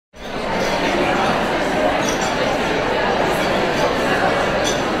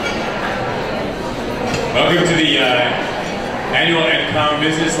Welcome to the annual EdCom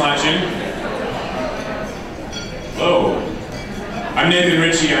Business Luncheon. Hello. I'm Nathan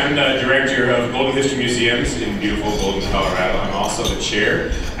Richie. I'm the Director of Golden History Museums in beautiful Golden, Colorado. I'm also the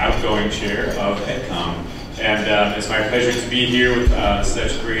Chair, outgoing Chair of EdCom. And it's my pleasure to be here with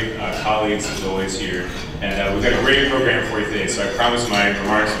such great colleagues as always here. And we've got a great program for you today, so I promise my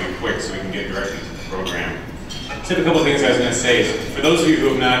remarks will be quick so we can get directly to the program. Just a couple of things I was going to say. For those of you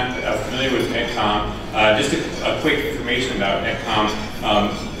who are not familiar with EdCom, just a quick information about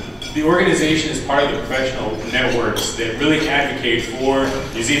EdCom. The organization is part of the professional networks that really advocate for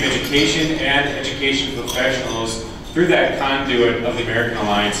museum education and education professionals through that conduit of the American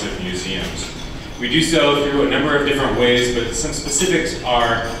Alliance of Museums. We do so through a number of different ways, but some specifics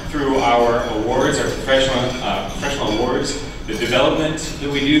are through our awards, our professional awards, the development that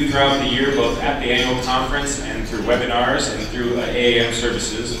we do throughout the year, both at the annual conference and through webinars and through AAM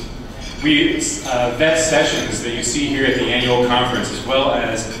services. We vet sessions that you see here at the annual conference, as well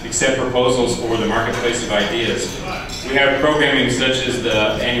as accept proposals for the marketplace of ideas. We have programming such as the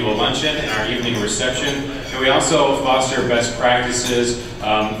annual luncheon and our evening reception, and we also foster best practices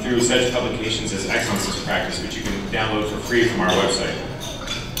through such publications as Excellences Practice, which you can download for free from our website.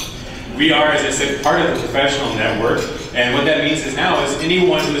 We are, as I said, part of the professional network, and what that means is now is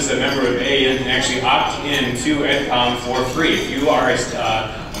anyone who is a member of AAM can actually opt in to EdCom for free. If you are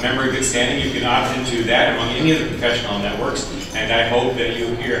a member of good standing, you can opt into that among any of the professional networks, and I hope that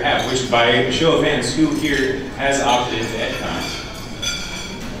you here have, which by a show of hands, who here has opted into EdCom?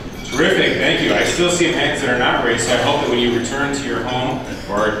 Terrific, thank you. I still see hands that are not raised, so I hope that when you return to your home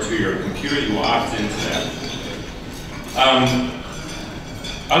or to your computer, you will opt into that.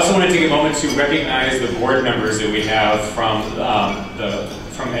 I also want to take a moment to recognize the board members that we have from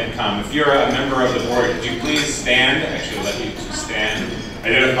EdCom. If you're a member of the board, could you please stand? Actually, I'll let you stand.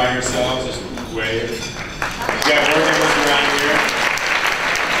 Identify yourselves, just wave. We've got board members around here.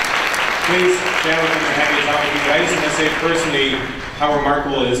 Please stand with them and have you talk with you. But I just want to say personally how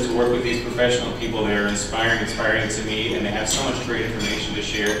remarkable it is to work with these professional people. They're inspiring to me, and they have so much great information to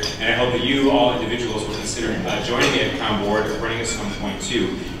share. And I hope that you, all individuals, will consider joining the EdCom board or running at some point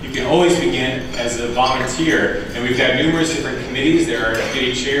too. You can always begin as a volunteer, and we've got numerous different committees. There are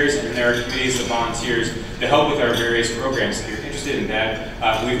committee chairs, and there are committees of volunteers to help with our various programs. If you're interested in that,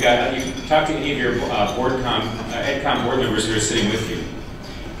 you can talk to any of your EdCom board members who are sitting with you.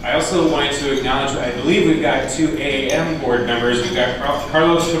 I also wanted to acknowledge, I believe we've got two AAM board members. We've got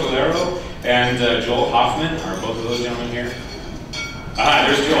Carlos Todolero and Joel Hoffman. Are both of those gentlemen here?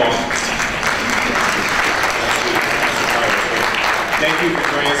 There's Joel. Thank you for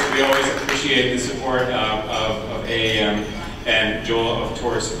joining us. We always appreciate the support of AAM. And Joel, of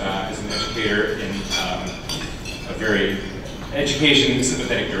course, is an educator and a very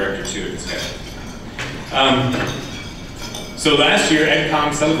education-sympathetic director, too, of this guy. So last year,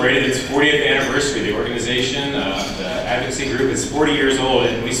 EdCom celebrated its 40th anniversary. The organization, the advocacy group, is 40 years old,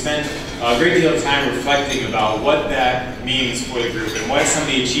 and we spent a great deal of time reflecting about what that means for the group and what some of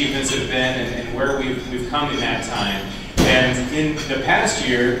the achievements have been and where we've come in that time. And in the past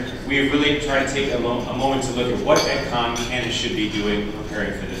year, we've really tried to take a moment to look at what EdCom can and should be doing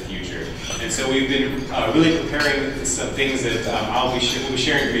preparing for the future. And so we've been really preparing some things that I'll be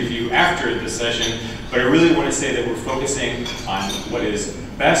sharing with you after the session, but I really want to say that we're focusing on what is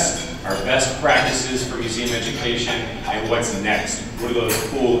best, our best practices for museum education, and what's next. What are those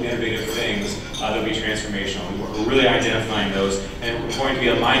cool, innovative things that will be transformational? We're really identifying those, and we're going to be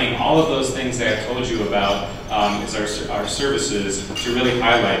aligning all of those things that I told you about as our services to really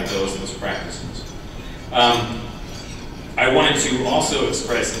highlight those practices. I wanted to also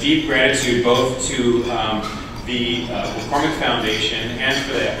express deep gratitude both to the McCormick Foundation and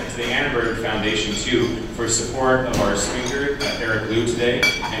to the Annenberg Foundation too for support of our speaker, Eric Liu, today.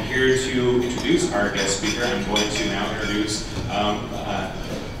 And here to introduce our guest speaker, I'm going to now introduce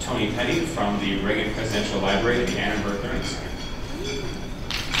Tony Penny from the Reagan Presidential Library at the Annenberg Learning Center.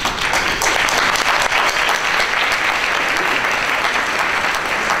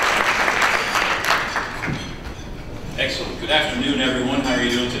 Excellent. Good afternoon, everyone. How are you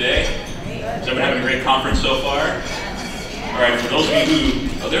doing today? Has everyone having a great conference so far? All right, for those of you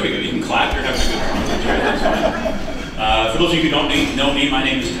who, there we go, you can clap, you're having a good conference, right? That's fine. For those of you who don't know me, my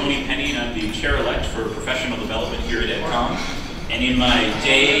name is Tony Penny, and I'm the Chair-elect for Professional Development here at EdCom. And in my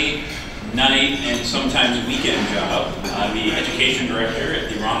day, night, and sometimes weekend job, I'm the Education Director at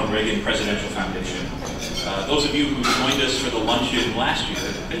the Ronald Reagan Presidential Foundation. Those of you who joined us for the luncheon last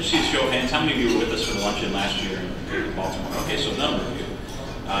year, I just see a show of hands, how many of you were with us for the luncheon last year in Baltimore? Okay, so a number of you.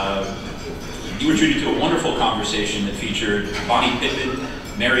 You were treated to a wonderful conversation that featured Bonnie Pittman,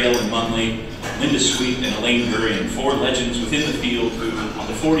 Mary Ellen Munley, Linda Sweet and Elaine Gurian, four legends within the field who, on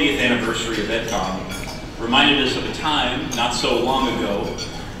the 40th anniversary of EdCom, reminded us of a time not so long ago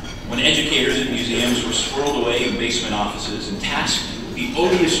when educators at museums were squirreled away in basement offices and tasked with the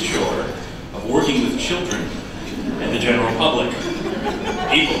odious chore of working with children and the general public.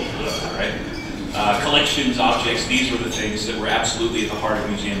 People, right? Collections, objects, these were the things that were absolutely at the heart of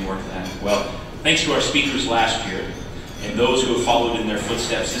museum work then. Well, thanks to our speakers last year, and those who have followed in their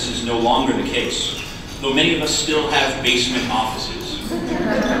footsteps, this is no longer the case. Though many of us still have basement offices,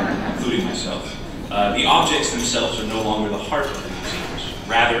 including myself, the objects themselves are no longer the heart of the museums.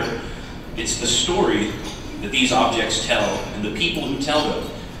 Rather, it's the story that these objects tell and the people who tell them,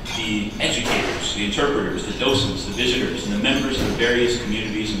 the educators, the interpreters, the docents, the visitors, and the members of the various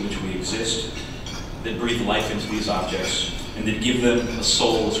communities in which we exist, that breathe life into these objects and that give them a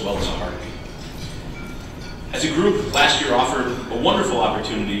soul as well as a heartbeat. As a group, last year offered a wonderful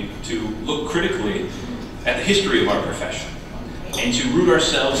opportunity to look critically at the history of our profession and to root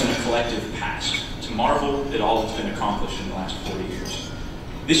ourselves in a collective past, to marvel at all that's been accomplished in the last 40 years.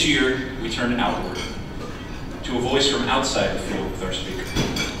 This year, we turn outward to a voice from outside the field with our speaker.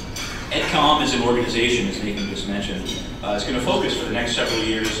 EdCom as an organization, as Nathan just mentioned, is going to focus for the next several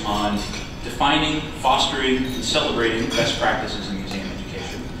years on defining, fostering, and celebrating best practices in museum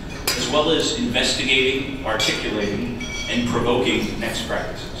education, as well as investigating, articulating, and provoking next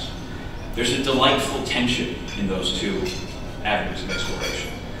practices. There's a delightful tension in those two avenues of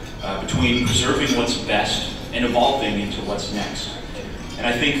exploration, between preserving what's best and evolving into what's next. And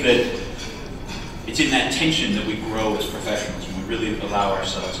I think that it's in that tension that we grow as professionals, when we really allow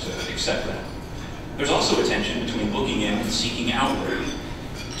ourselves to accept that. There's also a tension between looking in and seeking outward.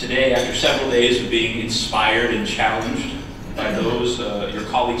 Today, after several days of being inspired and challenged by those, your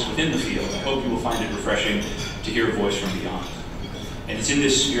colleagues within the field, I hope you will find it refreshing to hear a voice from beyond. And it's in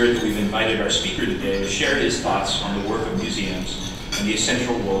this spirit that we've invited our speaker today to share his thoughts on the work of museums and the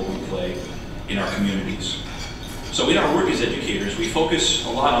essential role we play in our communities. So in our work as educators, we focus a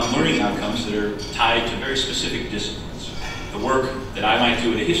lot on learning outcomes that are tied to very specific disciplines. The work that I might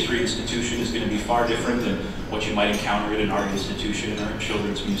do at a history institution is going to be far different than what you might encounter at an art institution or a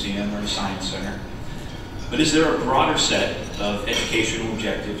children's museum or a science center. But is there a broader set of educational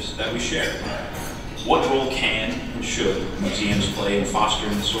objectives that we share? What role can and should museums play in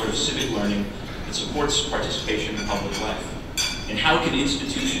fostering the sort of civic learning that supports participation in public life? And how can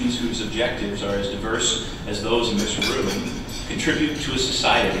institutions whose objectives are as diverse as those in this room contribute to a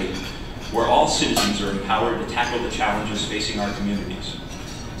society where all citizens are empowered to tackle the challenges facing our communities?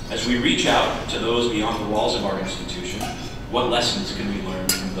 As we reach out to those beyond the walls of our institution, what lessons can we learn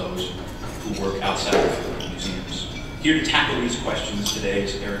from those who work outside of museums? Here to tackle these questions today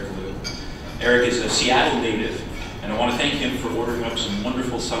is Eric Liu. Eric is a Seattle native, and I want to thank him for ordering up some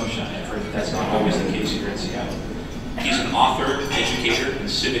wonderful sunshine. I've heard that that's not always the case here in Seattle. He's an author, educator, and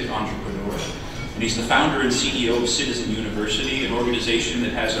civic entrepreneur. And he's the founder and CEO of Citizen University, an organization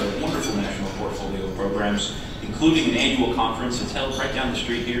that has a wonderful national portfolio of programs, including an annual conference that's held right down the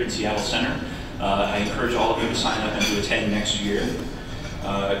street here in Seattle Center. I encourage all of you to sign up and to attend next year.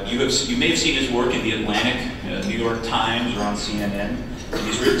 You may have seen his work in The Atlantic, New York Times, or on CNN. And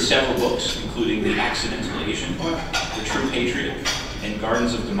he's written several books, including The Accidental Asian, The True Patriot, and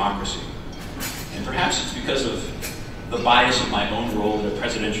Gardens of Democracy. And perhaps it's because of the bias of my own role at a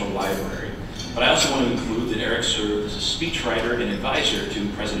presidential library, but I also want to include that Eric served as a speechwriter and advisor to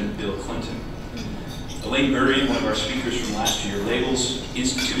President Bill Clinton. Elaine Gurian, one of our speakers from last year, labels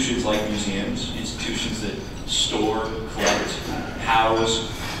institutions like museums, institutions that store, collect, house,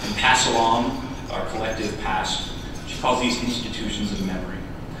 and pass along our collective past. She calls these institutions of memory.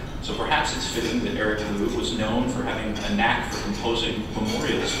 So perhaps it's fitting that Eric Liu was known for having a knack for composing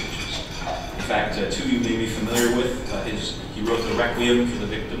memorial speeches. In fact, two of you may be familiar with he wrote the Requiem for the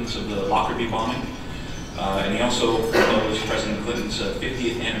victims of the Lockerbie bombing, and he also composed President Clinton's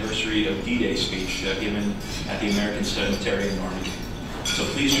 50th anniversary of D-Day speech given at the American Cemetery in Normandy. So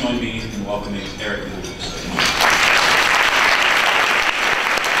please join me in welcoming Eric Liu to the stage.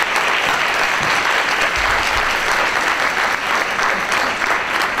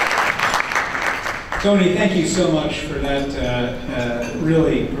 Tony, thank you so much for that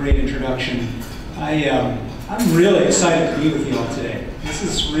really great introduction. I'm really excited to be with you all today. This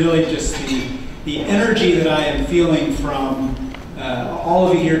is really just the energy that I am feeling from all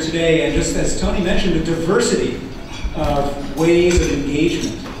of you here today, and just as Tony mentioned, the diversity of ways of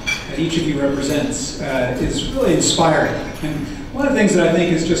engagement that each of you represents is really inspiring. And one of the things that I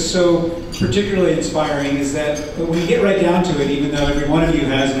think is just so particularly inspiring is that when you get right down to it, even though every one of you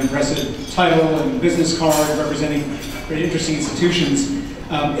has an impressive title and business card representing very interesting institutions,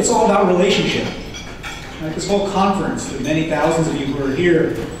 It's all about relationship. Like this whole conference, the many thousands of you who are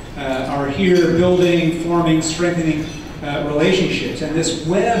here building, forming, strengthening relationships. And this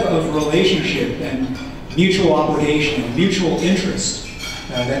web of relationship and mutual obligation and mutual interest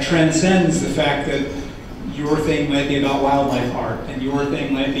that transcends the fact that your thing might be about wildlife art, and your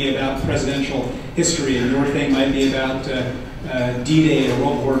thing might be about presidential history, and your thing might be about D-Day or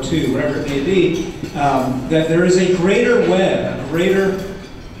World War II, whatever it may be, that there is a greater web, a greater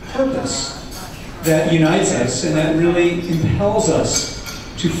purpose that unites us and that really impels us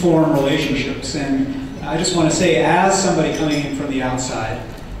to form relationships. And I just want to say, as somebody coming in from the outside,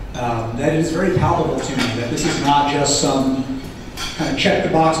 that it is very palpable to me that this is not just some kind of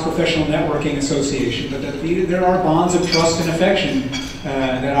check-the-box professional networking association, but that there are bonds of trust and affection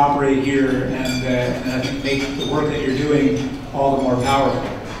that operate here and I think make the work that you're doing all the more powerful.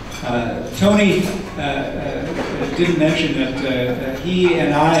 Tony didn't mention that he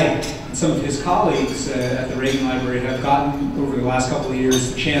and I and some of his colleagues at the Reagan Library have gotten, over the last couple of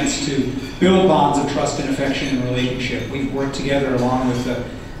years, the chance to build bonds of trust and affection and relationship. We've worked together along with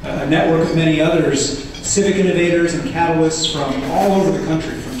a network of many others, civic innovators and catalysts from all over the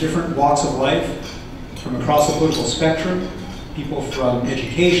country, from different walks of life, from across the political spectrum, people from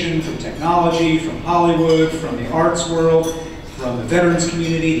education, from technology, from Hollywood, from the arts world, from the veterans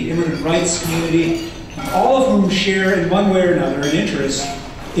community, the immigrant rights community, all of whom share in one way or another an interest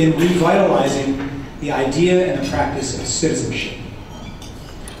in revitalizing the idea and the practice of citizenship.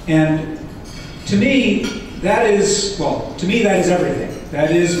 And to me, that is everything.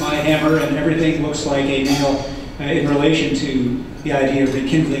 That is my hammer, and everything looks like a nail in relation to the idea of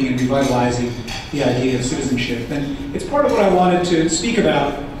rekindling and revitalizing the idea of citizenship. And it's part of what I wanted to speak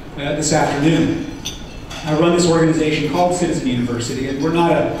about this afternoon. I run this organization called Citizen University, and we're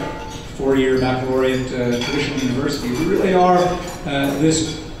not a four-year baccalaureate traditional university. We really are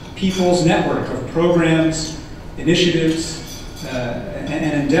this people's network of programs, initiatives,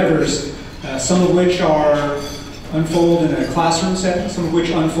 and endeavors, some of which are unfold in a classroom setting, some of which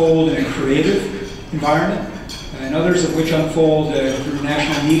unfold in a creative environment, and others of which unfold through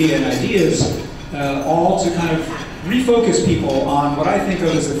national media and ideas, all to kind of refocus people on what I think of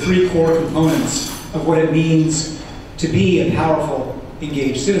as the three core components of what it means to be a powerful,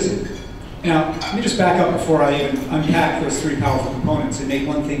 engaged citizen. Now, let me just back up before I even unpack those three powerful components and make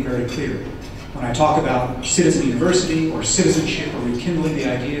one thing very clear. When I talk about Citizen University or citizenship or rekindling the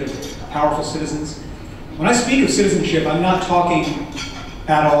idea of powerful citizens, when I speak of citizenship, I'm not talking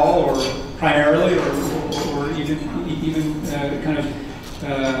at all or primarily or even kind of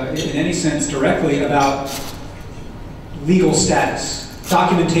in any sense directly about legal status,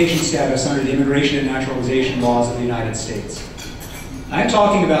 documentation status under the immigration and naturalization laws of the United States. I'm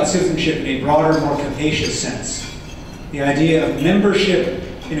talking about citizenship in a broader, more capacious sense. The idea of membership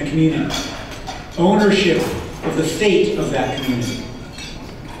in a community, ownership of the fate of that community,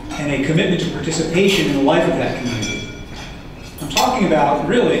 and a commitment to participation in the life of that community. I'm talking about,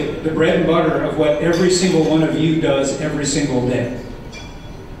 really, the bread and butter of what every single one of you does every single day.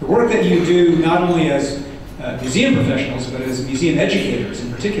 The work that you do, not only as museum professionals, but as museum educators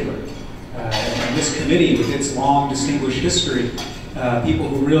in particular. And this committee, with its long, distinguished history, people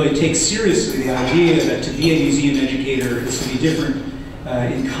who really take seriously the idea that to be a museum educator is to be different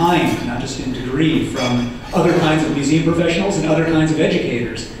in kind, not just in degree, from other kinds of museum professionals and other kinds of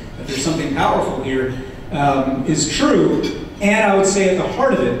educators. That there's something powerful here is true, and I would say at the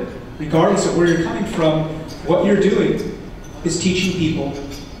heart of it, regardless of where you're coming from, what you're doing is teaching people,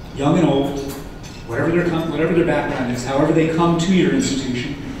 young and old, whatever their background is, however they come to your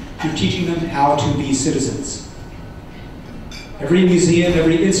institution, you're teaching them how to be citizens. Every museum,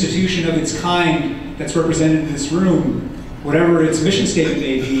 every institution of its kind that's represented in this room, whatever its mission statement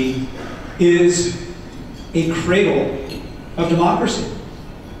may be, is a cradle of democracy.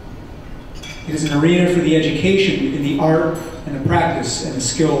 It is an arena for the education in the art and the practice and the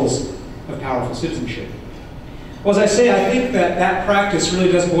skills of powerful citizenship. Well, as I say, I think that that practice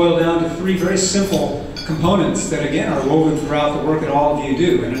really does boil down to three very simple components that, again, are woven throughout the work that all of you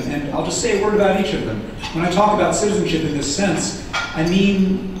do. And I'll just say a word about each of them. When I talk about citizenship in this sense, I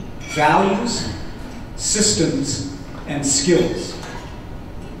mean values, systems, and skills.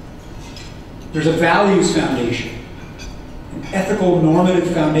 There's a values foundation, an ethical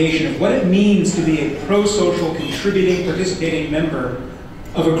normative foundation of what it means to be a pro-social, contributing, participating member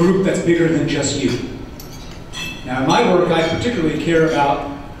of a group that's bigger than just you. Now, in my work, I particularly care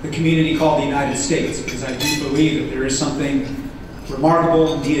about the community called the United States, because I do believe that there is something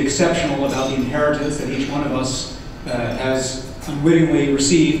remarkable, indeed exceptional, about the inheritance that each one of us has unwittingly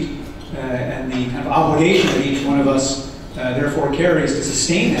received, and the kind of obligation that each one of us therefore carries to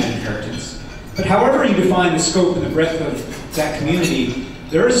sustain that inheritance. But however you define the scope and the breadth of that community,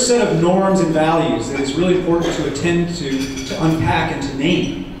 there is a set of norms and values that is really important to attend to unpack and to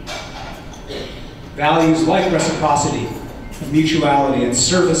name. Values like reciprocity, and mutuality, and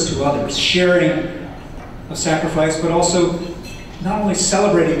service to others, sharing of sacrifice, but also not only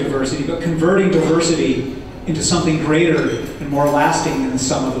celebrating diversity, but converting diversity into something greater and more lasting than the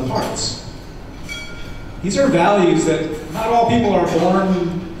sum of the parts. These are values that not all people are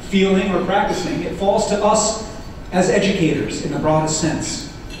born feeling or practicing. It falls to us as educators, in the broadest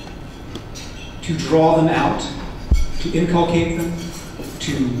sense, to draw them out, to inculcate them,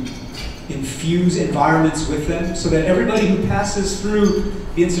 to infuse environments with them, so that everybody who passes through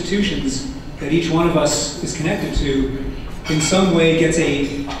the institutions that each one of us is connected to in some way gets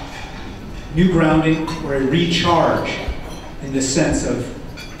a new grounding or a recharge in this sense of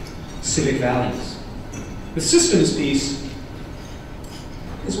civic values. The systems piece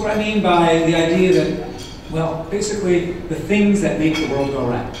is what I mean by the idea that, well, basically the things that make the world go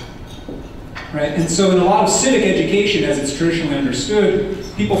round. Right? And so in a lot of civic education, as it's traditionally understood,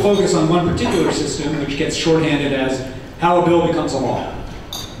 people focus on one particular system, which gets shorthanded as how a bill becomes a law.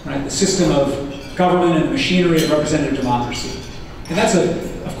 Right? The system of government and the machinery of representative democracy. And that's,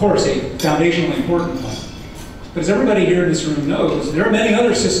 of course, a foundationally important one. But as everybody here in this room knows, there are many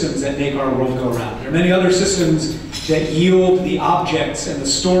other systems that make our world go round. There are many other systems that yield the objects and the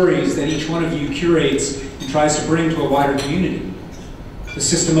stories that each one of you curates and tries to bring to a wider community. The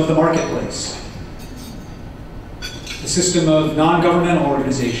system of the marketplace. The system of non-governmental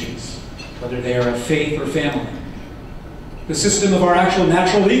organizations, whether they are of faith or family. The system of our actual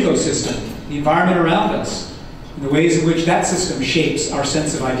natural ecosystem, the environment around us, and the ways in which that system shapes our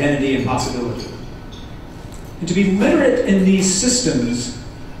sense of identity and possibility. And to be literate in these systems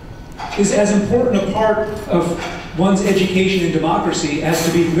is as important a part of one's education in democracy as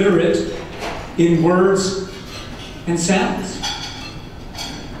to be literate in words and sounds.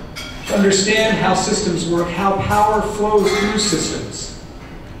 To understand how systems work, how power flows through systems,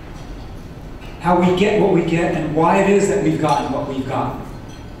 how we get what we get, and why it is that we've gotten what we've gotten.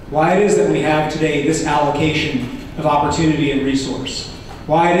 Why it is that we have today this allocation of opportunity and resource.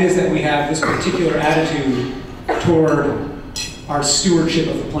 Why it is that we have this particular attitude toward our stewardship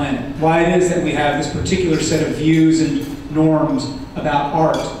of the planet. Why it is that we have this particular set of views and norms about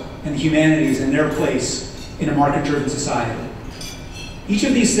art and the humanities and their place in a market-driven society. Each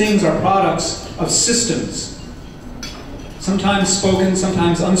of these things are products of systems, sometimes spoken,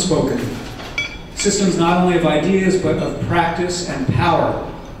 sometimes unspoken. Systems not only of ideas, but of practice and power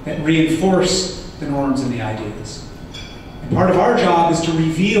that reinforce the norms and the ideas. And part of our job is to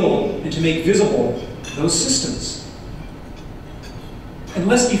reveal and to make visible those systems. And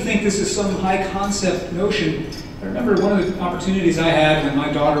lest you think this is some high concept notion, I remember one of the opportunities I had when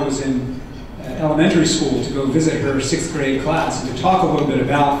my daughter was in elementary school to go visit her 6th grade class and to talk a little bit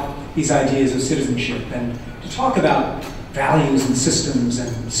about these ideas of citizenship and to talk about values and systems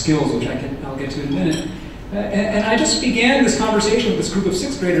and skills, which I'll get to in a minute. And I just began this conversation with this group of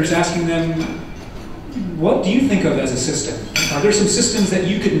 6th graders asking them, what do you think of as a system? Are there some systems that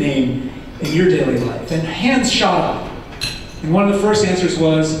you could name in your daily life? And hands shot up. And one of the first answers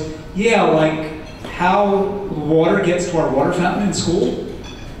was, yeah, like how water gets to our water fountain in school.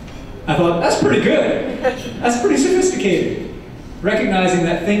 I thought, that's pretty good. That's pretty sophisticated. Recognizing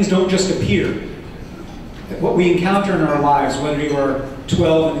that things don't just appear. That what we encounter in our lives, whether you are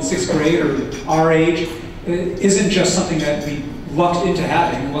 12 and in 6th grade or our age, isn't just something that we lucked into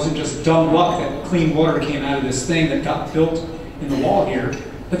having. It wasn't just dumb luck that clean water came out of this thing that got built in the wall here.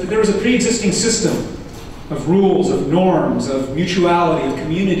 But that there was a pre-existing system of rules, of norms, of mutuality, of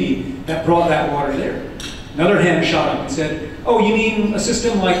community that brought that water there. Another hand shot up and said, oh, you mean a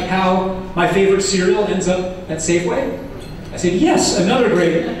system like how my favorite cereal ends up at Safeway? I said, yes, another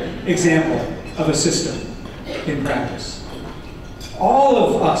great example of a system in practice. All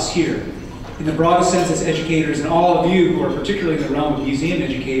of us here, in the broadest sense as educators, and all of you who are particularly in the realm of museum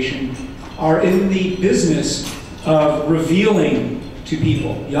education, are in the business of revealing to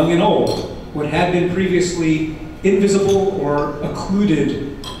people, young and old, what had been previously invisible or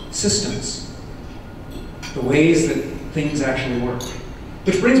occluded systems, the ways that things actually work.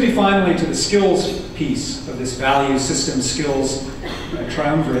 Which brings me finally to the skills piece of this value system skills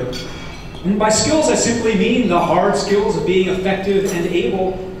triumvirate. And by skills, I simply mean the hard skills of being effective and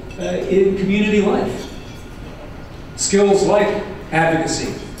able in community life. Skills like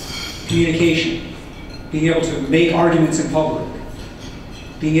advocacy, communication, being able to make arguments in public,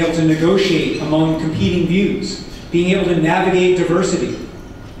 being able to negotiate among competing views, being able to navigate diversity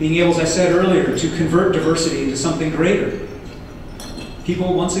being able, as I said earlier, to convert diversity into something greater.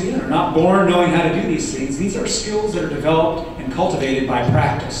 People, once again, are not born knowing how to do these things. These are skills that are developed and cultivated by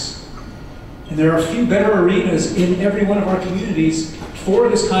practice. And there are few better arenas in every one of our communities for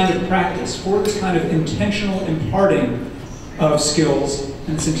this kind of practice, for this kind of intentional imparting of skills,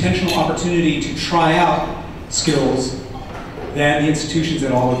 and this intentional opportunity to try out skills than the institutions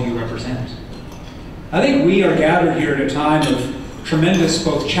that all of you represent. I think we are gathered here at a time of tremendous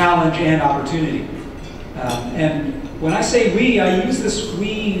both challenge and opportunity. And when I say we, I use this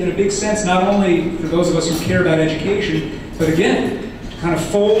we in a big sense, not only for those of us who care about education, but again, to kind of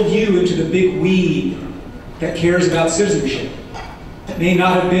fold you into the big we that cares about citizenship. It may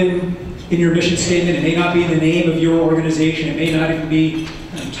not have been in your mission statement, it may not be in the name of your organization, it may not even be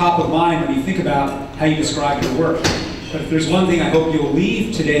top of mind when you think about how you describe your work. But if there's one thing I hope you'll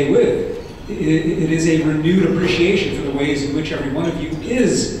leave today with, it is a renewed appreciation for the ways in which every one of you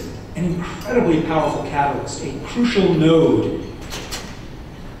is an incredibly powerful catalyst, a crucial node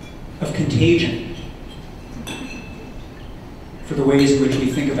of contagion for the ways in which we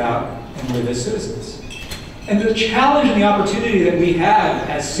think about and live as citizens. And the challenge and the opportunity that we have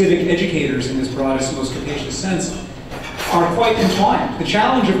as civic educators in this broadest, most capacious sense are quite entwined. The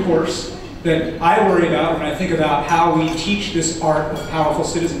challenge, of course, that I worry about when I think about how we teach this art of powerful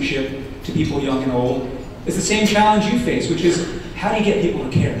citizenship to people young and old is the same challenge you face, which is how do you get people to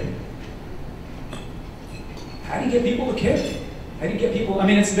care? How do you get people to care? How do you get people,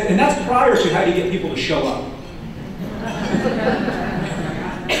 and that's prior to how do you get people to show up.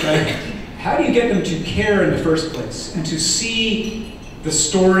 Right? How do you get them to care in the first place and to see the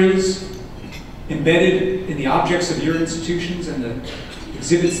stories embedded in the objects of your institutions and the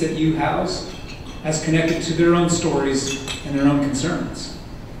exhibits that you house as connected to their own stories and their own concerns?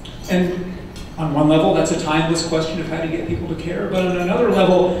 And on one level, that's a timeless question of how to get people to care, but on another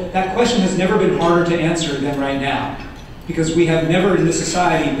level, that question has never been harder to answer than right now, because we have never in this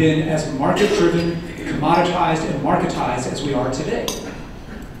society been as market-driven, commoditized, and marketized as we are today.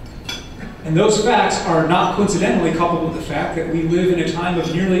 And those facts are not coincidentally coupled with the fact that we live in a time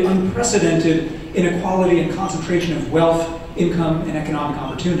of nearly unprecedented inequality and concentration of wealth, income, and economic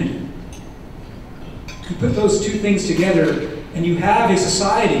opportunity. You put those two things together, and you have a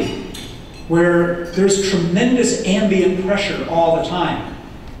society where there's tremendous ambient pressure all the time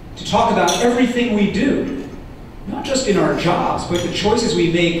to talk about everything we do, not just in our jobs, but the choices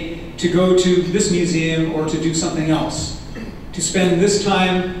we make to go to this museum or to do something else, to spend this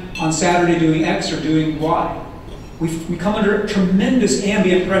time on Saturday doing X or doing Y. We come under tremendous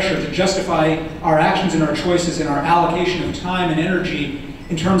ambient pressure to justify our actions and our choices and our allocation of time and energy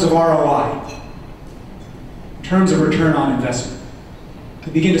in terms of ROI, in terms of return on investment.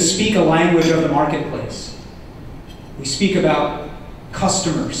 We begin to speak a language of the marketplace. We speak about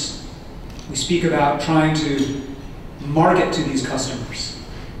customers. We speak about trying to market to these customers.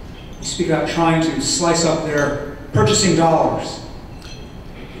 We speak about trying to slice up their purchasing dollars,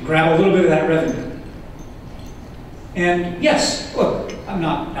 grab a little bit of that revenue. And yes, look, I'm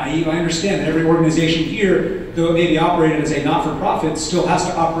not naive. I understand that every organization here, though it may be operated as a not-for-profit, still has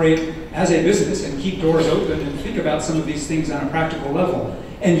to operate as a business and keep doors open and think about some of these things on a practical level.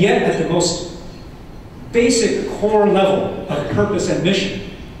 And yet, at the most basic core level of purpose and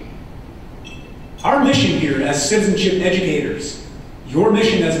mission, our mission here as citizenship educators, your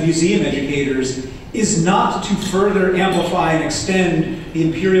mission as museum educators, is not to further amplify and extend the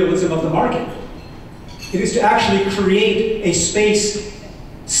imperialism of the market. It is to actually create a space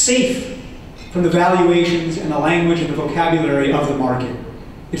safe from the valuations and the language and the vocabulary of the market.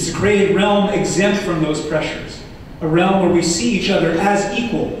 It is to create a realm exempt from those pressures, a realm where we see each other as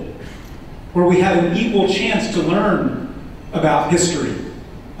equal, where we have an equal chance to learn about history,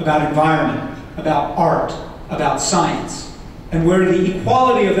 about environment, about art, about science, and where the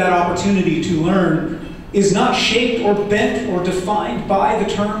equality of that opportunity to learn is not shaped or bent or defined by the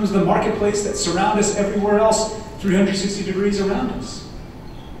terms of the marketplace that surround us everywhere else 360 degrees around us.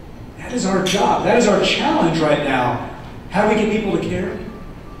 That is our job. That is our challenge right now. How do we get people to care?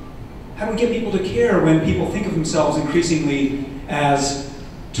 How do we get people to care when people think of themselves increasingly as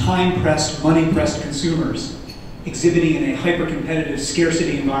time-pressed, money-pressed consumers, exhibiting in a hyper-competitive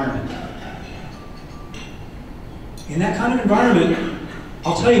scarcity environment? In that kind of environment,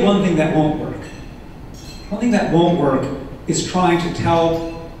 I'll tell you one thing that won't work. One thing that won't work is trying to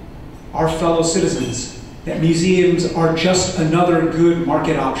tell our fellow citizens that museums are just another good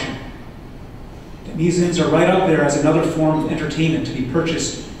market option. That museums are right up there as another form of entertainment to be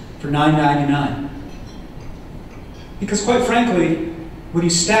purchased for $9.99. Because quite frankly, when you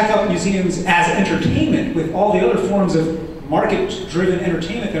stack up museums as entertainment with all the other forms of market-driven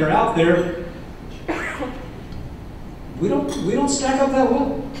entertainment that are out there, we don't stack up that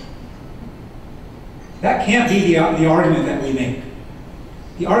well. That can't be the argument that we make.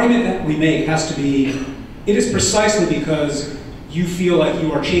 The argument that we make has to be, it is precisely because you feel like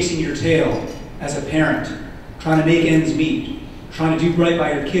you are chasing your tail as a parent, trying to make ends meet, trying to do right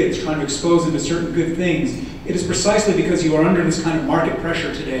by your kids, trying to expose them to certain good things. It is precisely because you are under this kind of market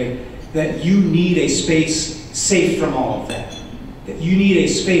pressure today that you need a space safe from all of that. That you need a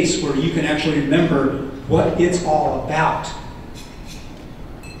space where you can actually remember what it's all about.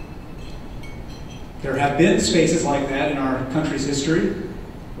 There have been spaces like that in our country's history.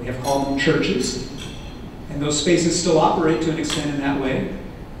 We have called them churches. And those spaces still operate to an extent in that way.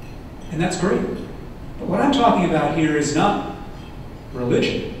 And that's great. But what I'm talking about here is not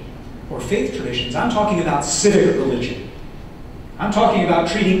religion or faith traditions. I'm talking about civic religion. I'm talking about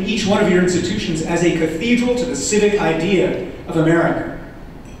treating each one of your institutions as a cathedral to the civic idea of America.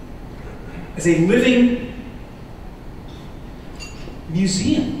 As a living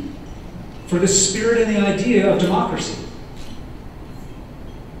museum for the spirit and the idea of democracy.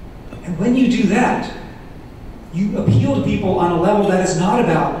 And when you do that, you appeal to people on a level that is not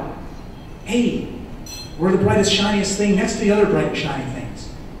about, hey, we're the brightest, shiniest thing next to the other bright and shiny things.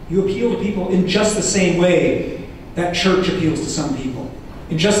 You appeal to people in just the same way that church appeals to some people,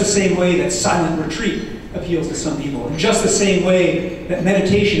 in just the same way that silent retreat appeals to some people, in just the same way that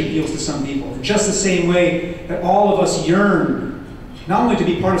meditation appeals to some people, in just the same way that all of us yearn not only to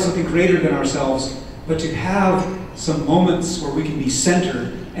be part of something greater than ourselves, but to have some moments where we can be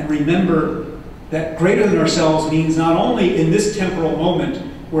centered and remember that greater than ourselves means not only in this temporal moment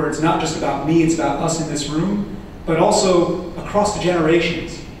where it's not just about me, it's about us in this room, but also across the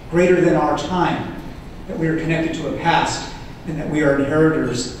generations, greater than our time, that we are connected to a past and that we are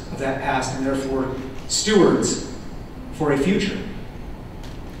inheritors of that past and therefore stewards for a future.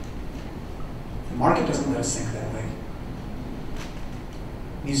 The market doesn't let us think that way.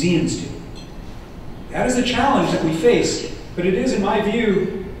 Museums do. That is a challenge that we face, but it is, in my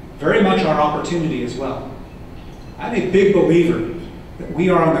view, very much our opportunity as well. I'm a big believer that we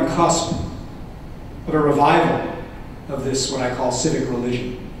are on the cusp of a revival of this, what I call civic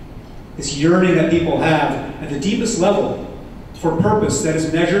religion. This yearning that people have at the deepest level for purpose that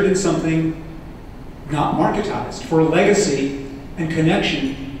is measured in something not marketized, for legacy and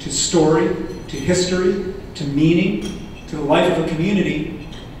connection to story, to history, to meaning, to the life of a community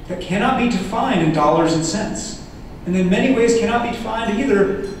that cannot be defined in dollars and cents. And in many ways cannot be defined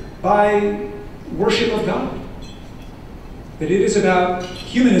either by worship of God. That it is about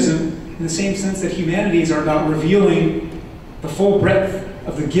humanism in the same sense that humanities are about revealing the full breadth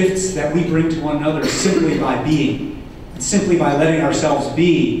of the gifts that we bring to one another simply by being, and simply by letting ourselves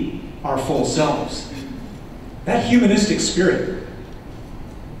be our full selves. That humanistic spirit,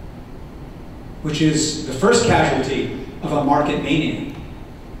 which is the first casualty of a market mania,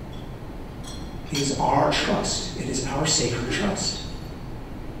 is our trust. It is our sacred trust.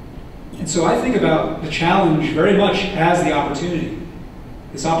 And so I think about the challenge very much as the opportunity.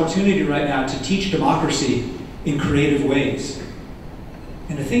 This opportunity right now to teach democracy in creative ways.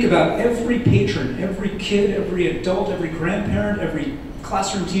 And to think about every patron, every kid, every adult, every grandparent, every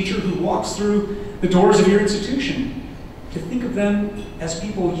classroom teacher who walks through the doors of your institution, to think of them as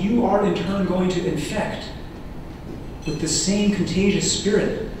people you are in turn going to infect with the same contagious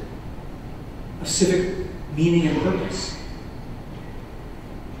spirit of civic meaning and purpose.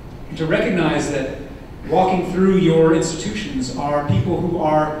 And to recognize that walking through your institutions are people who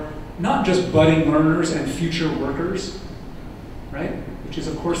are not just budding learners and future workers, right? Which is,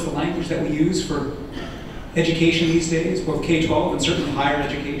 of course, the language that we use for education these days, both K-12 and certainly higher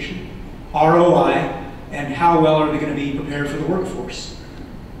education. ROI, and how well are they going to be prepared for the workforce?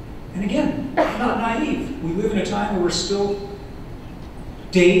 And again, I'm not naive. We live in a time where we're still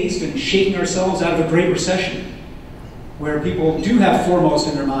dazed and shaking ourselves out of a great recession, where people do have foremost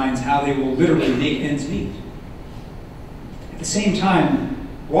in their minds how they will literally make ends meet. At the same time,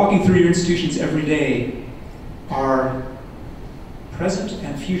 walking through your institutions every day are present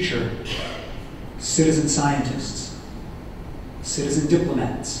and future citizen scientists, citizen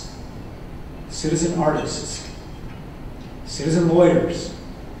diplomats, citizen artists, citizen lawyers,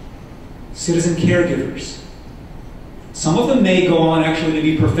 citizen caregivers. Some of them may go on actually to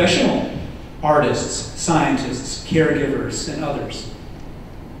be professional artists, scientists, caregivers, and others.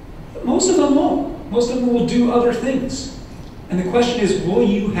 But most of them won't. Most of them will do other things. And the question is, will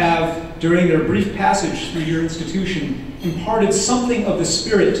you have, during their brief passage through your institution, imparted something of the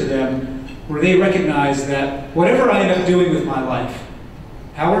spirit to them where they recognize that whatever I end up doing with my life,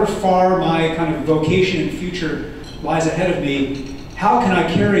 however far my kind of vocation and future lies ahead of me, how can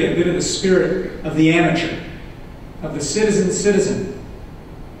I carry a bit of the spirit of the amateur, of the citizen,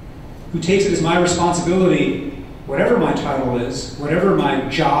 who takes it as my responsibility, whatever my title is, whatever my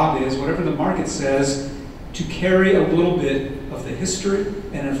job is, whatever the market says, to carry a little bit of the history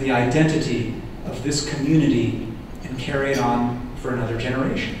and of the identity of this community and carry it on for another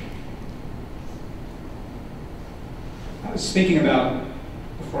generation. I was thinking about,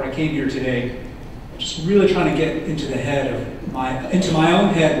 before I came here today, just really trying to get into the head of into my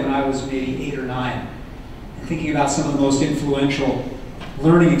own head when I was maybe 8 or 9, and thinking about some of the most influential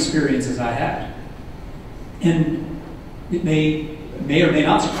learning experiences I had. And it may or may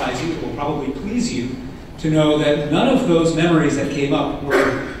not surprise you, it will probably please you to know that none of those memories that came up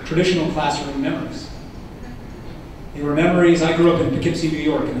were traditional classroom memories. They were memories. I grew up in Poughkeepsie, New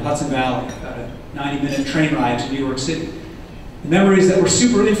York, in the Hudson Valley, about a 90-minute train ride to New York City. The memories that were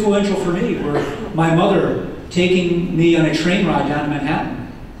super influential for me were my mother taking me on a train ride down to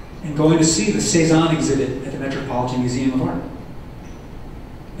Manhattan and going to see the Cezanne exhibit at the Metropolitan Museum of Art.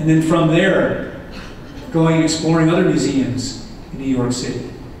 And then from there, going and exploring other museums in New York City.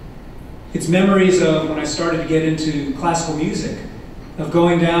 It's memories of when I started to get into classical music, of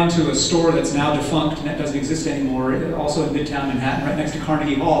going down to a store that's now defunct and that doesn't exist anymore, also in Midtown Manhattan, right next to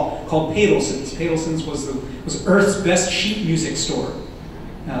Carnegie Hall, called Padelson's. Padelson's was Earth's best sheet music store,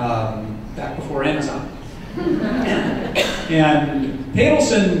 back before Amazon. And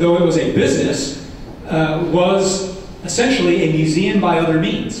Padelson, though it was a business, was essentially a museum by other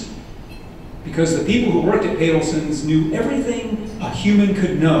means. Because the people who worked at Padelson's knew everything a human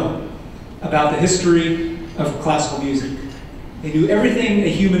could know about the history of classical music. They knew everything a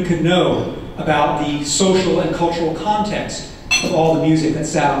human could know about the social and cultural context of all the music that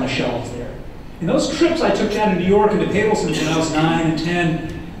sat on the shelves there. And those trips I took down to New York and to Padelson's when I was 9 and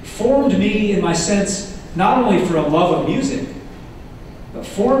 10 formed me in my sense, not only for a love of music, but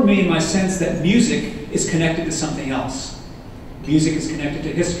formed me in my sense that music is connected to something else. Music is connected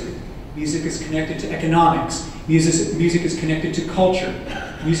to history. Music is connected to economics. Music is connected to culture.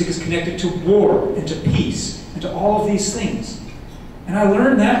 Music is connected to war and to peace and to all of these things. And I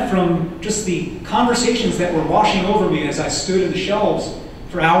learned that from just the conversations that were washing over me as I stood in the shelves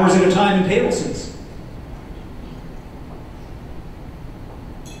for hours at a time in Padelson's.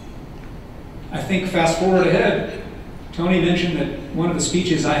 I think fast forward ahead, Tony mentioned that one of the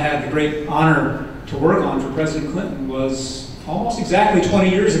speeches I had the great honor to work on for President Clinton was almost exactly 20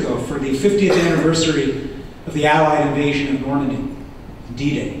 years ago for the 50th anniversary of the Allied invasion of Normandy,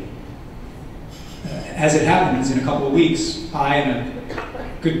 D-Day. As it happens, in a couple of weeks, I and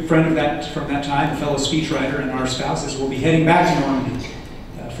a good friend from that time, a fellow speechwriter, and our spouses will be heading back to Normandy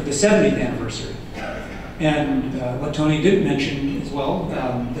for the 70th anniversary. And what Tony did mention as well,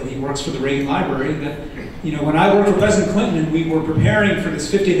 that he works for the Reagan Library, that when I worked for President Clinton and we were preparing for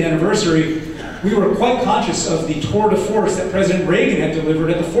this 50th anniversary, we were quite conscious of the tour de force that President Reagan had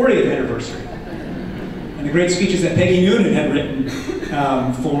delivered at the 40th anniversary. And the great speeches that Peggy Noonan had written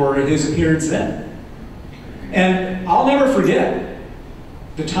for his appearance then. And I'll never forget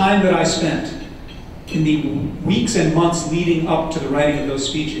the time that I spent in the weeks and months leading up to the writing of those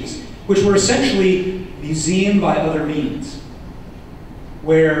speeches, which were essentially museum by other means,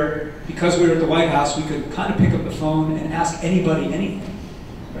 where, because we were at the White House, we could kind of pick up the phone and ask anybody anything.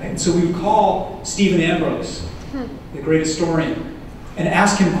 Right? And so we would call Stephen Ambrose, the great historian, and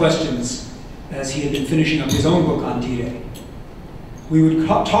ask him questions as he had been finishing up his own book on D-Day. We would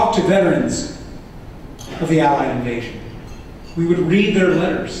talk to veterans of the Allied invasion. We would read their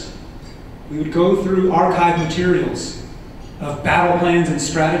letters. We would go through archived materials of battle plans and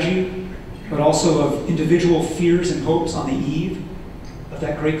strategy, but also of individual fears and hopes on the eve of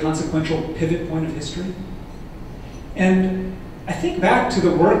that great consequential pivot point of history. And I think back to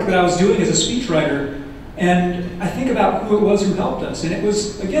the work that I was doing as a speechwriter, and I think about who it was who helped us. And it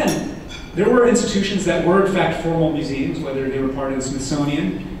was, again, there were institutions that were in fact formal museums, whether they were part of the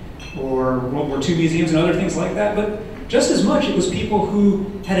Smithsonian or World War II museums and other things like that, but just as much it was people who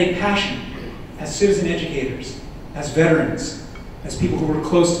had a passion as citizen educators, as veterans, as people who were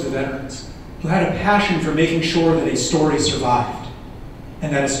close to the veterans, who had a passion for making sure that a story survived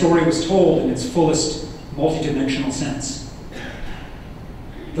and that a story was told in its fullest multidimensional sense.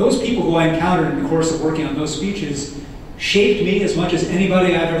 Those people who I encountered in the course of working on those speeches shaped me as much as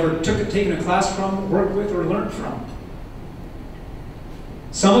anybody I've ever taken a class from, worked with, or learned from.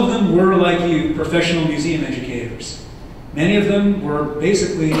 Some of them were, like you, professional museum educators. Many of them were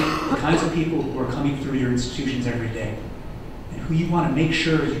basically the kinds of people who are coming through your institutions every day and who you want to make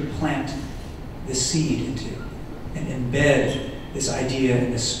sure you plant this seed into and embed this idea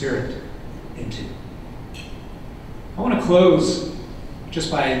and this spirit into. I want to close just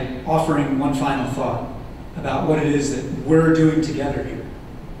by offering one final thought about what it is that we're doing together here.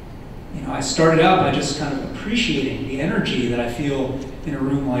 You know, I started out by just kind of appreciating the energy that I feel in a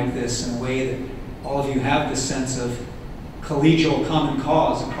room like this, in a way that all of you have this sense of collegial common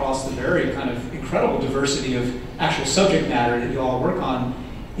cause across the very kind of incredible diversity of actual subject matter that you all work on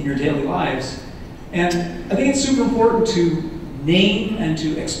in your daily lives. And I think it's super important to name and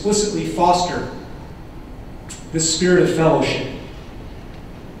to explicitly foster this spirit of fellowship.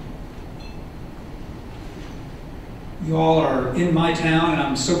 You all are in my town, and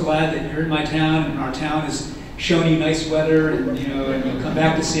I'm so glad that you're in my town, and our town has shown you nice weather, and and you'll come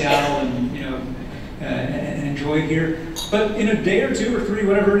back to Seattle, and and enjoy here. But in a day or two or three,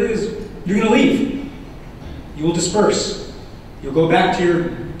 whatever it is, you're going to leave. You will disperse. You'll go back to your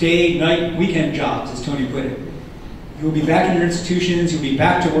day, night, weekend jobs, as Tony put it. You'll be back in your institutions. You'll be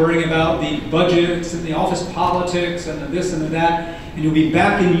back to worrying about the budgets and the office politics and the this and the that, and you'll be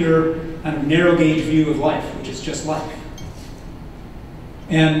back in your kind of narrow gauge view of life, which is just life.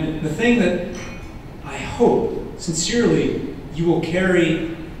 And the thing that I hope, sincerely, you will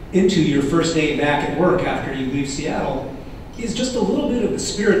carry into your first day back at work after you leave Seattle is just a little bit of the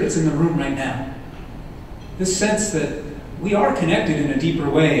spirit that's in the room right now. This sense that we are connected in a deeper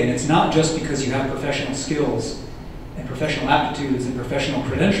way, and it's not just because you have professional skills and professional aptitudes and professional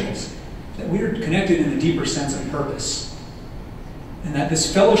credentials, that we're connected in a deeper sense of purpose. And that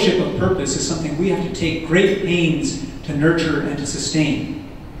this fellowship of purpose is something we have to take great pains to nurture and to sustain.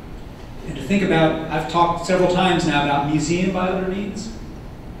 And to think about, I've talked several times now about museum by other means.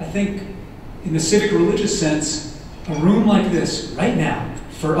 I think in the civic religious sense, a room like this right now,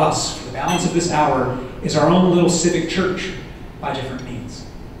 for us, for the balance of this hour, is our own little civic church by different means.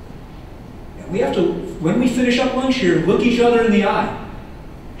 And we have to, when we finish up lunch here, look each other in the eye,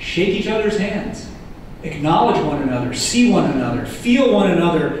 shake each other's hands, acknowledge one another, see one another, feel one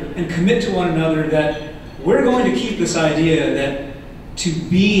another, and commit to one another that we're going to keep this idea that to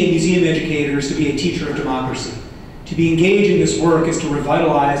be a museum educator is to be a teacher of democracy. To be engaged in this work is to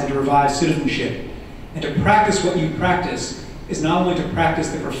revitalize and to revive citizenship. And to practice what you practice is not only to practice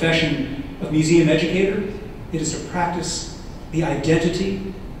the profession of museum educator, it is to practice the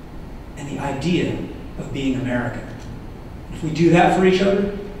identity and the idea of being American. If we do that for each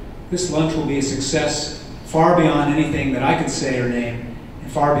other, this lunch will be a success far beyond anything that I could say or name,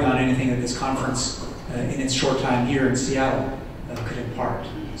 and far beyond anything that this conference in its short time here in Seattle could impart.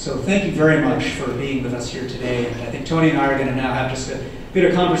 So thank you very much for being with us here today. And I think Tony and I are going to now have just a bit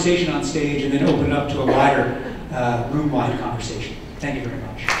of conversation on stage and then open it up to a wider, room-wide conversation. Thank you very much.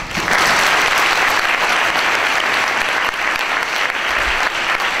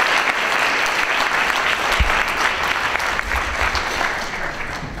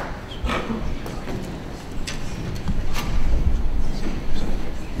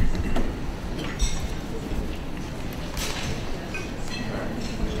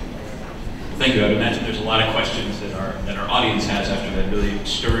 Thank you. I'd imagine there's a lot of questions that our audience has after that really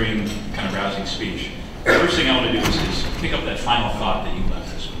stirring, kind of rousing speech. The first thing I want to do is pick up that final thought that you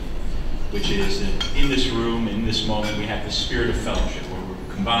left us with, which is that in this room, in this moment, we have the spirit of fellowship, where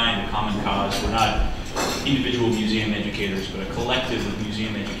we're combined, a common cause. We're not individual museum educators, but a collective of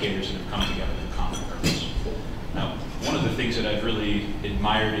museum educators that have come together for a common purpose. Now, one of the things that I've really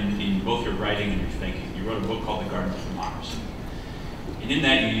admired in both your writing and your thinking, you wrote a book called The Garden of Democracy. And in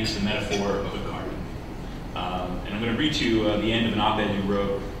that, you use the metaphor of a garden. And I'm going to read to you the end of an op-ed you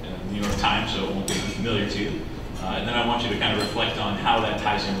wrote in the New York Times, so it won't be familiar to you. And then I want you to kind of reflect on how that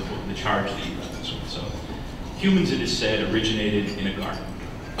ties in with the charge that you left us with. So, humans, it is said, originated in a garden.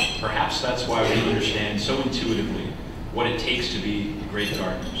 Perhaps that's why we understand so intuitively what it takes to be great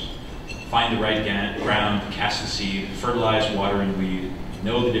gardeners. Find the right ground, cast the seed, fertilize, water, and weed,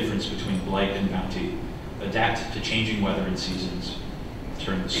 know the difference between blight and bounty, adapt to changing weather and seasons,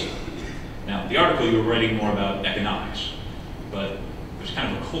 turn the soil. Now, the article you were writing more about economics, but there's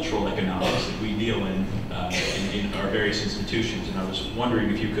kind of a cultural economics that we deal in our various institutions, and I was wondering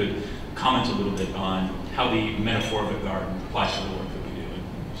if you could comment a little bit on how the metaphor of a garden applies to the work that we do in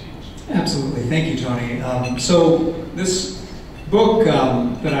museums. Absolutely. Thank you, Tony. So this book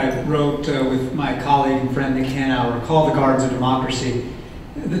that I wrote with my colleague and friend Nick Hanauer, called The Gardens of Democracy,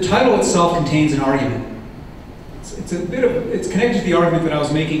 the title itself contains an argument. It's connected to the argument that I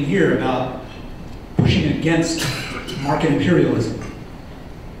was making here about pushing against market imperialism.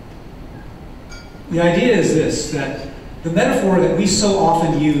 The idea is this, that the metaphor that we so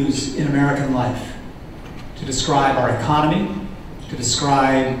often use in American life to describe our economy, to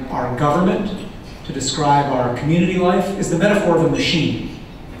describe our government, to describe our community life, is the metaphor of a machine.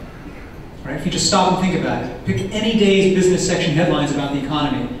 Right? If you just stop and think about it, Pick any day's business section headlines about the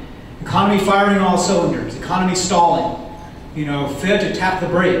economy. Economy firing on all cylinders, economy stalling, Fed to tap the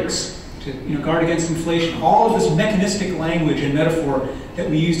brakes, to guard against inflation. All of this mechanistic language and metaphor that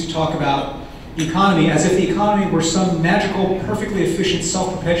we use to talk about the economy as if the economy were some magical, perfectly efficient,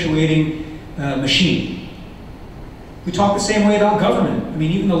 self-perpetuating machine. We talk the same way about government. I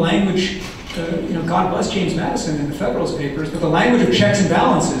mean, even the language, God bless James Madison in the Federalist Papers, but the language of checks and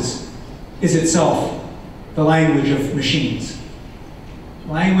balances is itself the language of machines.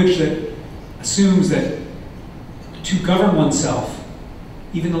 Language that assumes that to govern oneself,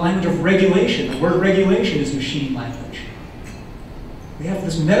 even the language of regulation, the word regulation is machine language. We have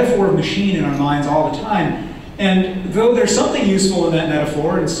this metaphor of machine in our minds all the time, and though there's something useful in that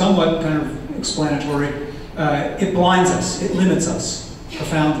metaphor and somewhat kind of explanatory, it blinds us, it limits us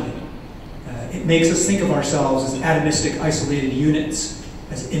profoundly. It makes us think of ourselves as atomistic, isolated units,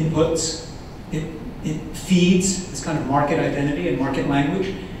 as inputs. It feeds this kind of market identity and market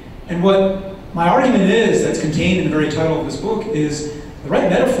language. And what my argument is, that's contained in the very title of this book, is the right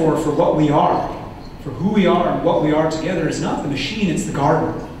metaphor for what we are, for who we are and what we are together, is not the machine, it's the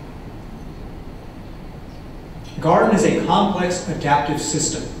garden. The garden is a complex, adaptive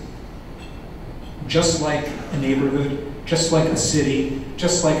system. Just like a neighborhood, just like a city,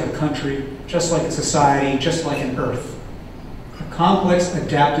 just like a country, just like a society, just like an earth. A complex,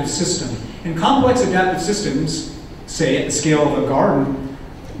 adaptive system. And complex adaptive systems, say at the scale of a garden,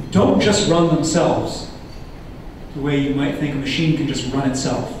 don't just run themselves the way you might think a machine can just run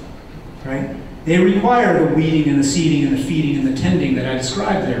itself, right? They require the weeding and the seeding and the feeding and the tending that I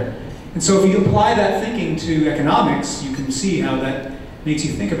described there. And so if you apply that thinking to economics, you can see how that makes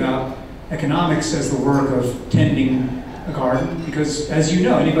you think about economics as the work of tending a garden, because as you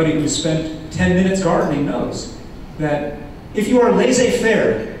know, anybody who's spent 10 minutes gardening knows that if you are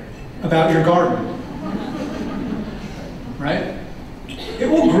laissez-faire about your garden, right? It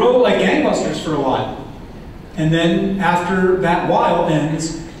will grow like gangbusters for a while. And then after that while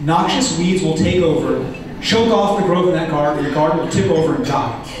ends, noxious weeds will take over, choke off the growth in that garden, your garden will tip over and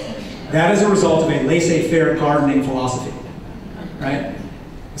die. That is a result of a laissez-faire gardening philosophy, right?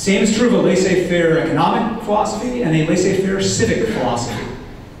 The same is true of a laissez-faire economic philosophy and a laissez-faire civic philosophy.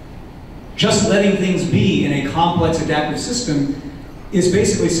 Just letting things be in a complex adaptive system is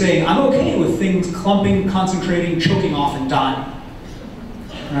basically saying, I'm okay with things clumping, concentrating, choking off, and dying,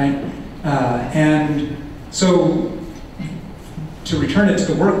 right? And so, to return it to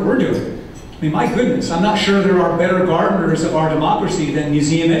the work we're doing, I mean, my goodness, I'm not sure there are better gardeners of our democracy than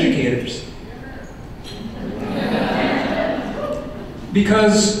museum educators.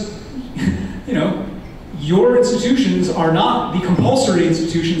 Because, your institutions are not the compulsory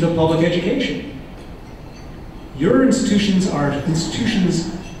institutions of public education. Your institutions are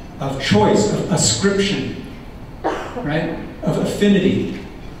institutions of choice, of ascription, right? Of affinity,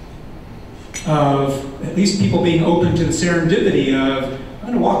 of at least people being open to the serendipity of, I'm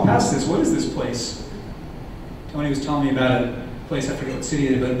going to walk past this, what is this place? Tony was telling me about a place, I forget what city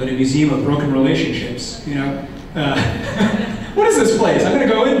it is, but a museum of broken relationships, What is this place? I'm going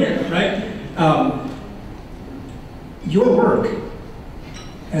to go in here, right? Your work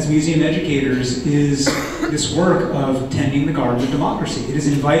as museum educators is this work of tending the garden of democracy. It is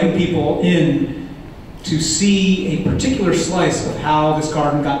inviting people in to see a particular slice of how this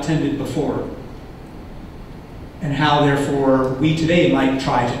garden got tended before, and how, therefore, we today might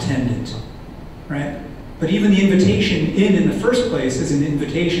try to tend it, right? But even the invitation in the first place is an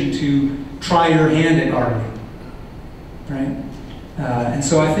invitation to try your hand at gardening, right? And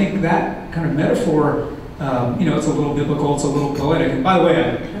so I think that kind of metaphor, it's a little biblical, it's a little poetic. And by the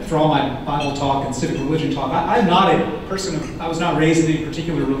way, for all my Bible talk and civic religion talk, I'm not a person I was not raised in any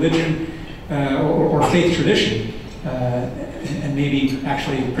particular religion or faith tradition. And maybe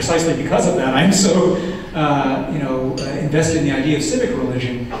actually precisely because of that, I'm so invested in the idea of civic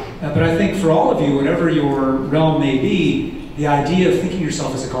religion. But I think for all of you, whatever your realm may be, the idea of thinking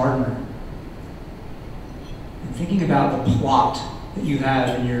yourself as a gardener, and thinking about the plot that you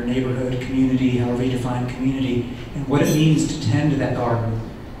have in your neighborhood, community, however you define community, and what it means to tend to that garden,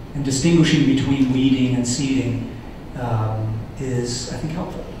 and distinguishing between weeding and seeding is, I think,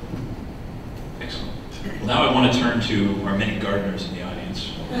 helpful. Excellent. Well, now I want to turn to our many gardeners in the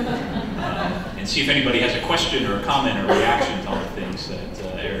audience and see if anybody has a question or a comment or a reaction to all the things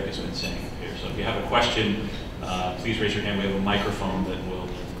that Eric has been saying here. So if you have a question, please raise your hand. We have a microphone that will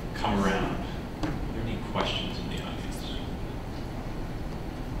come around. Are there any questions in the audience?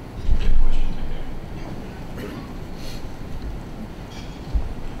 We have questions right there.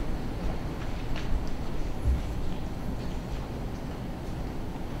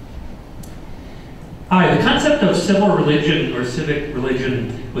 Hi, the concept of civil religion or civic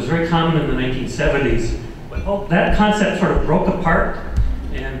religion was very common in the 1970s. But that concept sort of broke apart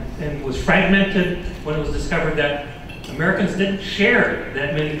and was fragmented when it was discovered that Americans didn't share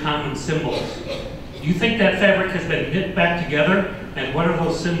that many common symbols. Do you think that fabric has been knit back together? And what are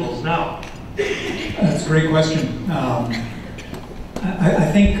those symbols now? That's a great question.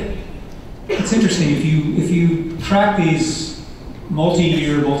 I think it's interesting. If you track these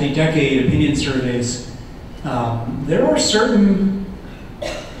multi-year, multi-decade opinion surveys, there are certain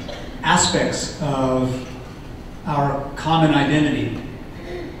aspects of our common identity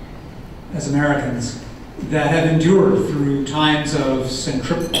as Americans that have endured through times of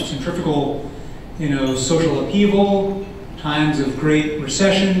centrifugal, social upheaval, times of great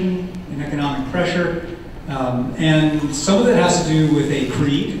recession and economic pressure, and some of it has to do with a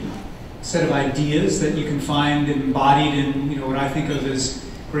creed, a set of ideas that you can find embodied in what I think of as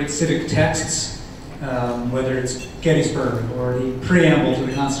great civic texts, whether it's Gettysburg or the preamble to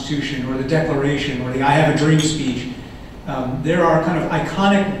the Constitution or the Declaration or the I Have a Dream speech. There are kind of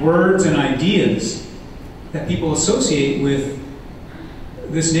iconic words and ideas that people associate with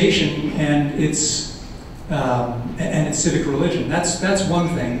this nation and its civic religion. That's one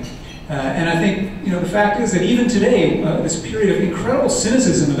thing. And I think the fact is that even today, this period of incredible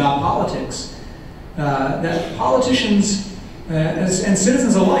cynicism about politics, that politicians and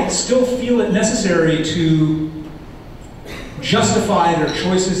citizens alike still feel it necessary to justify their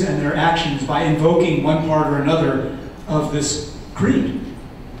choices and their actions by invoking one part or another of this creed.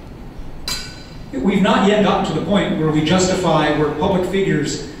 We've not yet gotten to the point where where public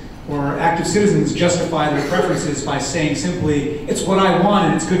figures or active citizens justify their preferences by saying simply, it's what I want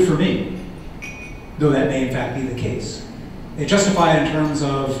and it's good for me, though that may in fact be the case. They justify it in terms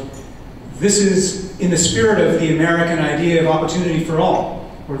of, this is in the spirit of the American idea of opportunity for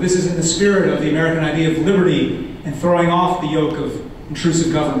all, or this is in the spirit of the American idea of liberty and throwing off the yoke of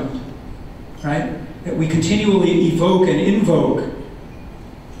intrusive government, right? That we continually evoke and invoke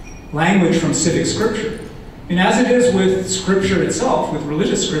language from civic scripture. And as it is with scripture itself, with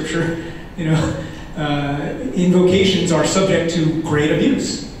religious scripture, invocations are subject to great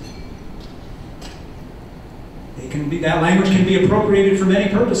abuse. That language can be appropriated for many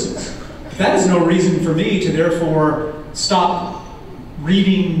purposes. That is no reason for me to therefore stop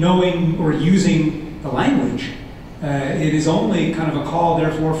reading, knowing, or using the language. It is only kind of a call,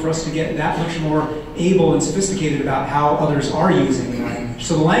 therefore, for us to get that much more able and sophisticated about how others are using the language.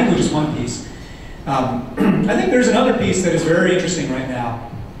 So the language is one piece. I think there's another piece that is very interesting right now.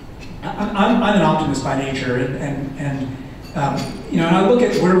 I'm an optimist by nature, and I look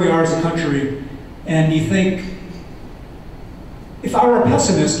at where we are as a country, and you think, if I were a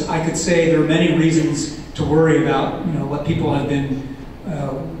pessimist, I could say there are many reasons to worry about, what people have been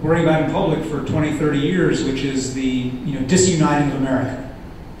worrying about in public for 20, 30 years, which is the, disuniting of America,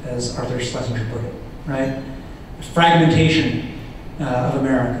 as Arthur Schlesinger put it, right? Fragmentation of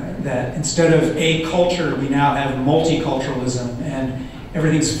America, that instead of a culture, we now have multiculturalism and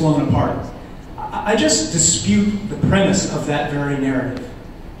everything's flown apart. I just dispute the premise of that very narrative.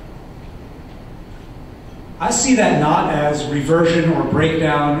 I see that not as reversion or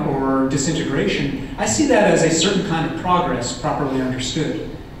breakdown or disintegration. I see that as a certain kind of progress properly understood.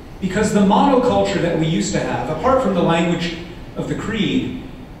 Because the monoculture that we used to have, apart from the language of the creed,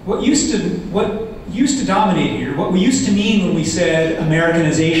 what used to dominate here, what we used to mean when we said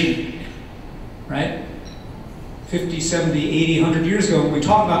Americanization, right? 50, 70, 80, 100 years ago, when we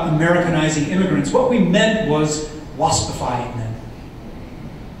talked about Americanizing immigrants, what we meant was waspifying them.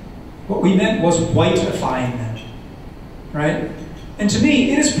 What we meant was whiteifying them, right? And to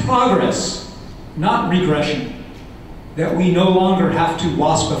me, it is progress, not regression, that we no longer have to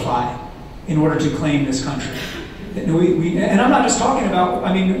waspify in order to claim this country. And I'm not just talking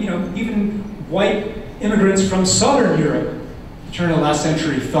about, even white immigrants from Southern Europe, the turn of the last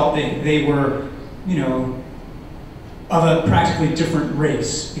century, felt they were, of a practically different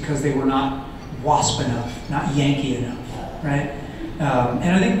race because they were not WASP enough, not Yankee enough, right?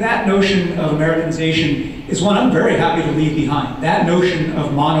 And I think that notion of Americanization is one I'm very happy to leave behind. That notion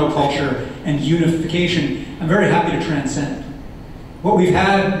of monoculture and unification, I'm very happy to transcend. What we've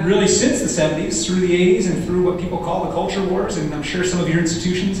had really since the 70s, through the 80s, and through what people call the culture wars, and I'm sure some of your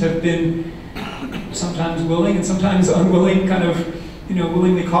institutions have been sometimes willing and sometimes unwilling, kind of,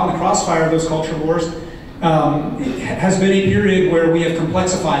 willingly caught in the crossfire of those culture wars, it has been a period where we have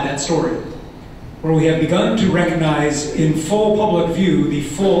complexified that story, where we have begun to recognize in full public view the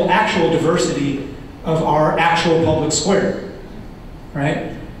full actual diversity of our actual public square,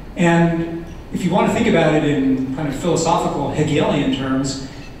 right? And if you want to think about it in kind of philosophical Hegelian terms,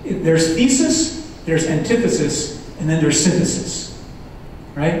 there's thesis there's antithesis, and then there's synthesis,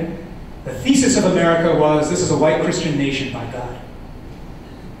 right? The thesis of America was, this is a white Christian nation by God,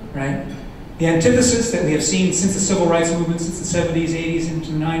 right? The antithesis that we have seen since the civil rights movement, since the 70s, 80s,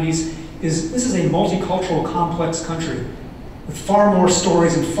 into the 90s, is this is a multicultural, complex country with far more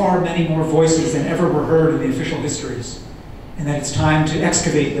stories and far many more voices than ever were heard in the official histories. And that it's time to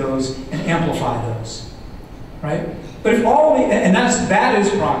excavate those and amplify those, right? But if all we, and that is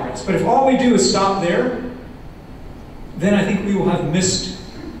progress, but if all we do is stop there, then I think we will have missed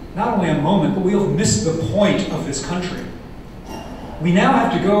not only a moment, but we will have missed the point of this country. We now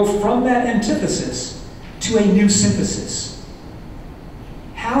have to go from that antithesis to a new synthesis.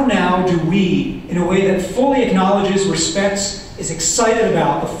 How now do we, in a way that fully acknowledges, respects, is excited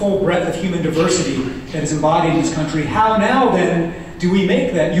about the full breadth of human diversity that is embodied in this country, how now then do we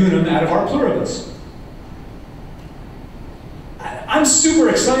make that unum out of our pluribus? I'm super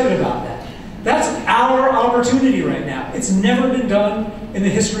excited about that. That's our opportunity right now. It's never been done in the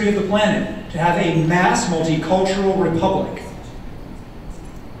history of the planet to have a mass multicultural republic.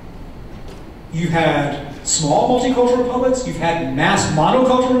 You've had small multicultural republics, you've had mass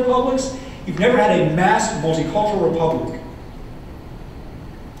monocultural republics, you've never had a mass multicultural republic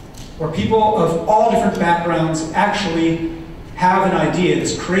where people of all different backgrounds actually have an idea,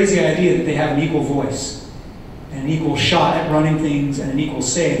 this crazy idea that they have an equal voice and an equal shot at running things and an equal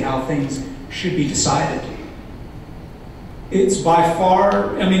say in how things should be decided. It's by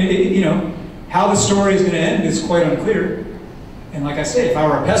far, I mean, you know, how the story is going to end is quite unclear. And like I say, if I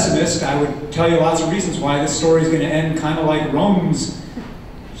were a pessimist, I would tell you lots of reasons why this story is going to end kind of like Rome's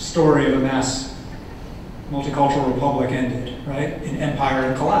story of a mass multicultural republic ended, right? In empire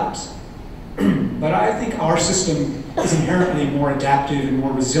and collapse. But I think our system is inherently more adaptive and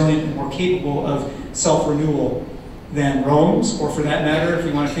more resilient and more capable of self-renewal than Rome's, or for that matter, if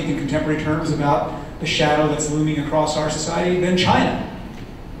we want to think in contemporary terms about the shadow that's looming across our society, than China.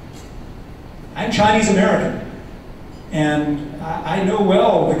 I'm Chinese American, and I know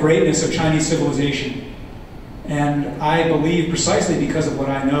well the greatness of Chinese civilization. And I believe, precisely because of what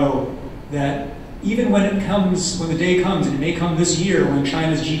I know, that even when it comes, when the day comes, and it may come this year, when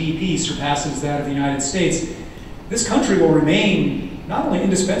China's GDP surpasses that of the United States, this country will remain not only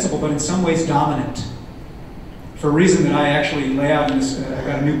indispensable, but in some ways dominant. For a reason that I actually lay out in this, I've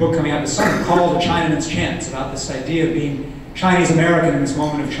got a new book coming out this summer called A Chinaman's Chance, about this idea of being Chinese American in this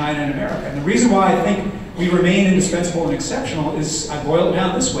moment of China and America. And the reason why I think we remain indispensable and exceptional is, I boil it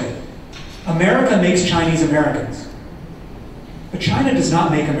down this way. America makes Chinese Americans, but China does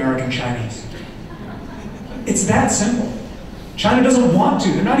not make American Chinese. It's that simple. China doesn't want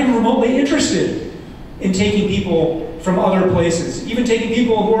to. They're not even remotely interested in taking people from other places, even taking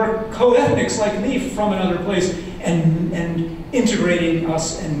people who are co-ethnics like me from another place and integrating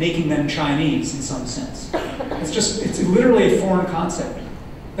us and making them Chinese in some sense. It's literally a foreign concept.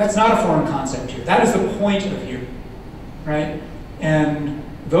 That's not a foreign concept here. That is the point of here, right? And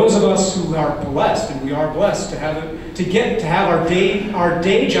those of us who are blessed, and we are blessed to have our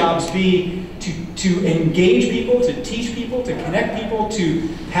day jobs be to engage people, to teach people, to connect people to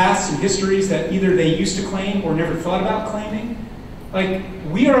pasts and histories that either they used to claim or never thought about claiming. Like,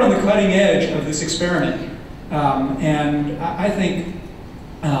 we are on the cutting edge of this experiment. And I think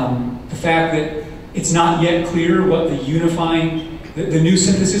the fact that it's not yet clear what the unifying, the new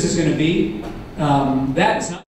synthesis is going to be, that is not